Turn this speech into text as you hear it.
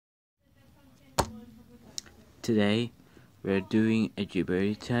Today, we're doing a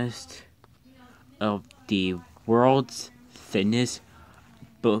durability test of the world's thinnest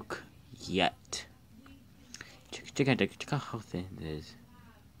book yet. Check out how thin it is.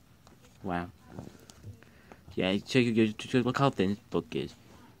 Wow. Yeah, look how thin this book is.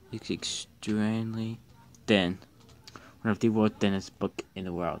 It's extremely thin. One of the world's thinnest book in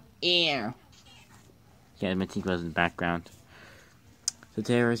the world. Yeah, my team was in the background. So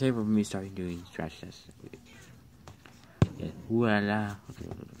today we're going to be starting doing scratch tests. Yeah. Voila.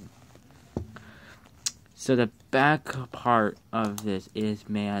 So the back part of this is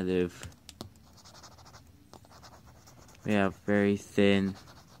made out of very thin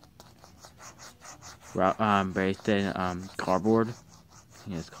cardboard.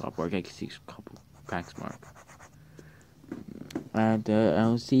 Yes, cardboard. I can see a couple cracks mark. And I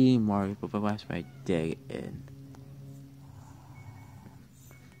don't see mark, but that's right dig in.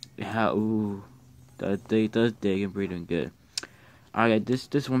 Yeah, ooh, that does dig and breathing good. Alright,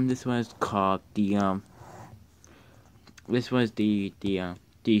 this one is called the this was the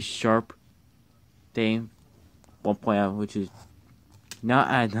sharp thing 1.0, which is not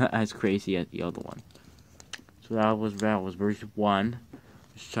as crazy as the other one. So that was version 1.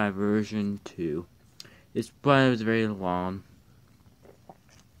 Let's try version 2. This one was very long.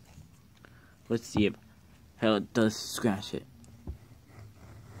 Let's see if hell it does scratch it.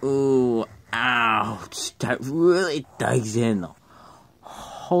 Ooh, ouch! That really digs in though.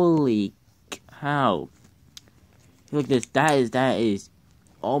 Holy cow! Look at this. That is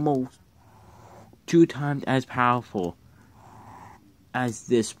almost 2 times as powerful as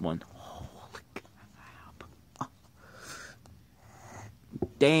this one. Holy crap!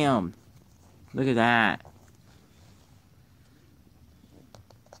 Damn! Look at that.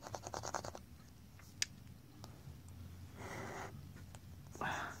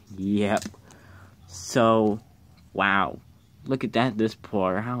 Yep. So, wow. Look at that, this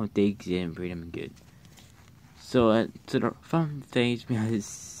part, how it digs in pretty good. So, to the front face behind this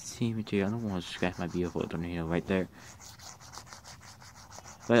sea material, I don't want to scratch my beautiful tornado right there.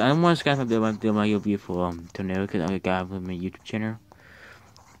 But I don't want to scratch my beautiful tornado because I got with my YouTube channel.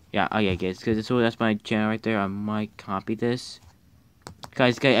 Yeah, oh yeah, guys, because that's my channel right there. I might copy this.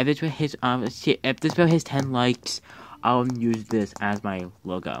 Guys, if this hits 10 likes, I'll use this as my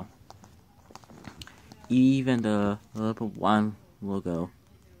logo. Even the level 1 logo,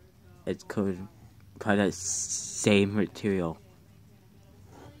 it's covered by that same material.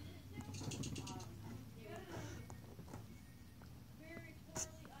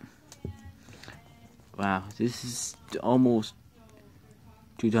 Wow, this is almost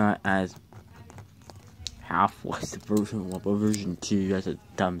 2 times as half was the version 1, but version 2 has a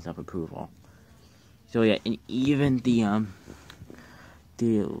thumbs up approval. So yeah, and even the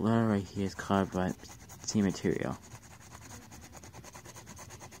letter right here is covered by the same material.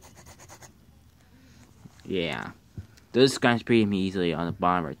 Yeah, those guys pretty easily on the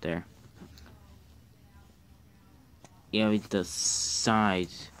bottom right there. Yeah, with the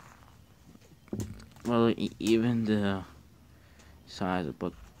sides. Well, even the size of the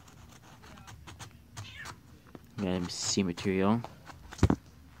book. Yeah, let me see material.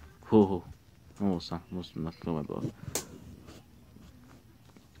 Whoa. Almost knocked my book.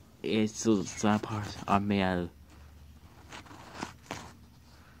 It's the side parts are made out of.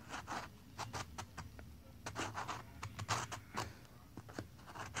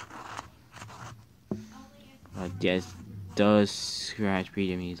 Yes, does scratch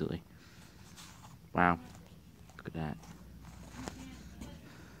pretty easily. Wow, look at that.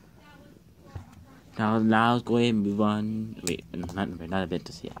 Now let's go ahead and move on. Wait, not a bit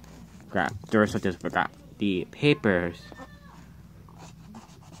to see it. Forgot. First, I just forgot the papers.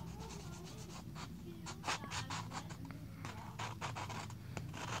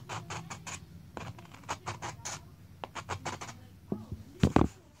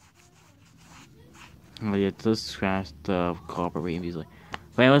 Oh yeah, it does scratch the copper pretty easily.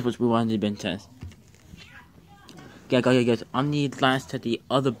 But anyways, let's move on to the bin test. Yeah, guys, on the last of the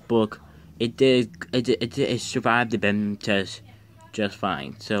other book, it survived the bin test just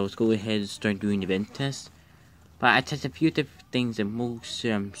fine. So let's go ahead and start doing the bin test. But I tested a few different things and most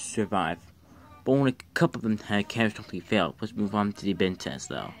survived. But only a couple of them had catastrophically failed. Let's move on to the bin test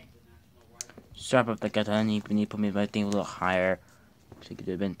though. Sorry about that, guys. I need to put my thing a little higher to get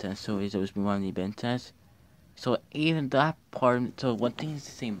the bin test. So let's move on to the bin test. So even that part, so one thing is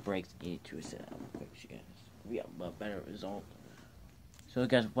the same breaks into a set. We have a better result. So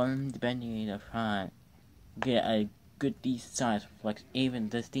guys, one depending on the front, get a good decent size flex. Even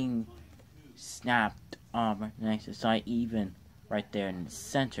this thing snapped next to the side, even right there in the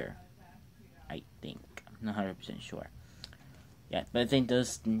center. I think. not 100% sure. Yeah, but I think so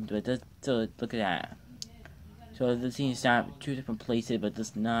look at that. So the scene is not two different places, but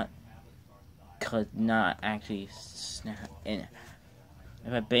does not actually snap in.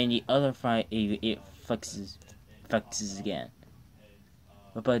 If I bang the other side, it flexes again.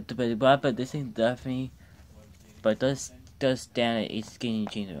 But this thing definitely, but does stand a skinny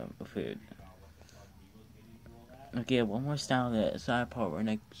change of food. Okay, one more style the side part right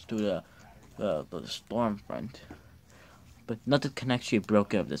next to the storm front. But nothing can actually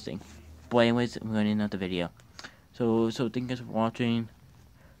broke up this thing. But anyways, I'm going to end the video. So thank you guys for watching.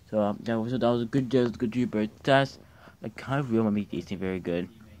 So that was a good Jupiter test. I kind of really want to make these things very good.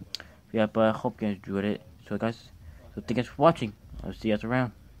 Yeah, but I hope you guys enjoyed it. So guys, thank you guys for watching. I'll see you guys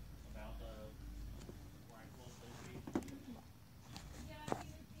around.